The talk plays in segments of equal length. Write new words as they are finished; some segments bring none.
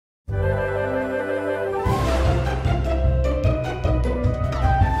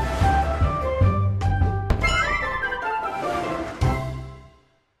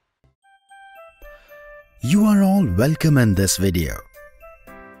and welcome in this video.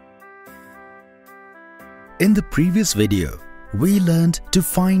 In the previous video, we learned to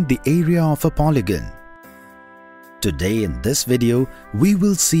find the area of a polygon. Today in this video, we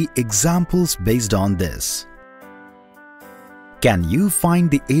will see examples based on this. Can you find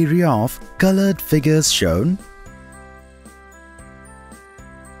the area of colored figures shown?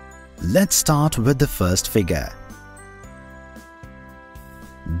 Let's start with the first figure.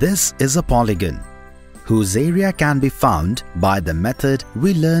 This is a polygon, whose area can be found by the method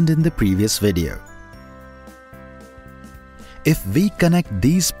we learned in the previous video. If we connect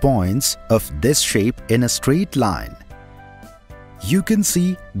these points of this shape in a straight line, you can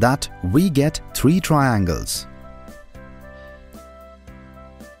see that we get three triangles,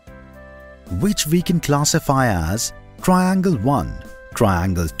 which we can classify as triangle 1,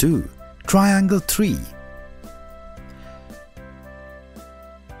 triangle 2, triangle 3.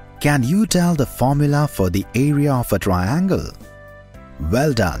 Can you tell the formula for the area of a triangle?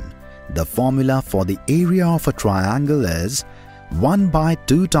 Well done. The formula for the area of a triangle is 1 by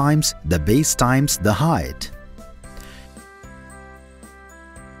 2 times the base times the height.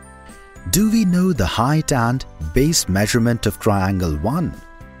 Do we know the height and base measurement of triangle 1?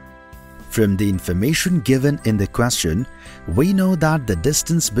 From the information given in the question, we know that the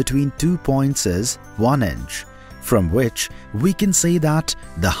distance between 2 points is 1 inch, from which we can say that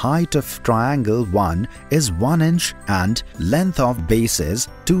the height of triangle 1 is 1 inch and length of base is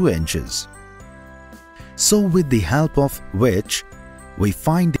 2 inches. So with the help of which we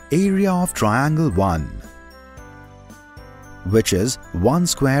find the area of triangle 1, which is 1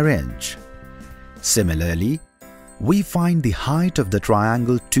 square inch. Similarly, we find the height of the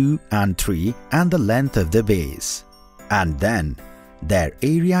triangle 2 and 3 and the length of the base, and then their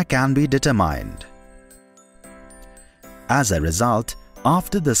area can be determined. As a result,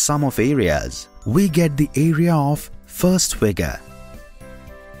 after the sum of areas, we get the area of first figure,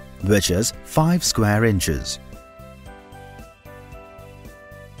 which is 5 square inches.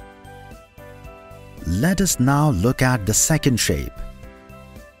 Let us now look at the second shape.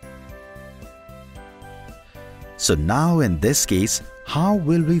 So now in this case, how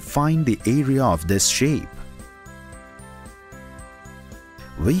will we find the area of this shape?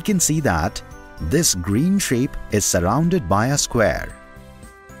 We can see that this green shape is surrounded by a square.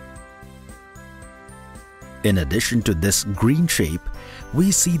 In addition to this green shape, we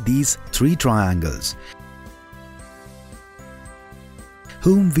see these three triangles,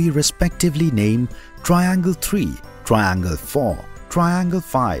 whom we respectively name triangle 3, triangle 4, triangle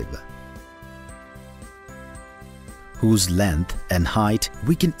 5, whose length and height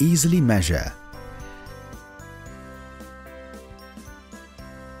we can easily measure.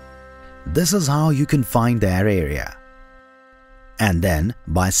 This is how you can find their area. And then,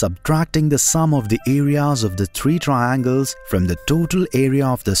 by subtracting the sum of the areas of the three triangles from the total area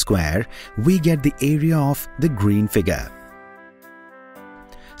of the square, we get the area of the green figure.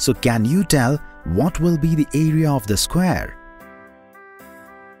 So can you tell what will be the area of the square?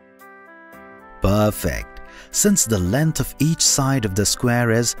 Perfect. Since the length of each side of the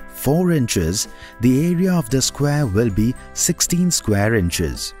square is 4 inches, the area of the square will be 16 square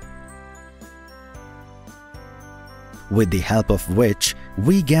inches. With the help of which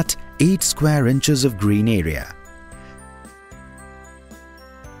we get 8 square inches of green area.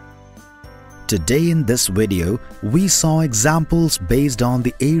 Today in this video, we saw examples based on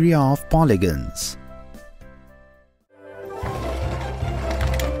the area of polygons.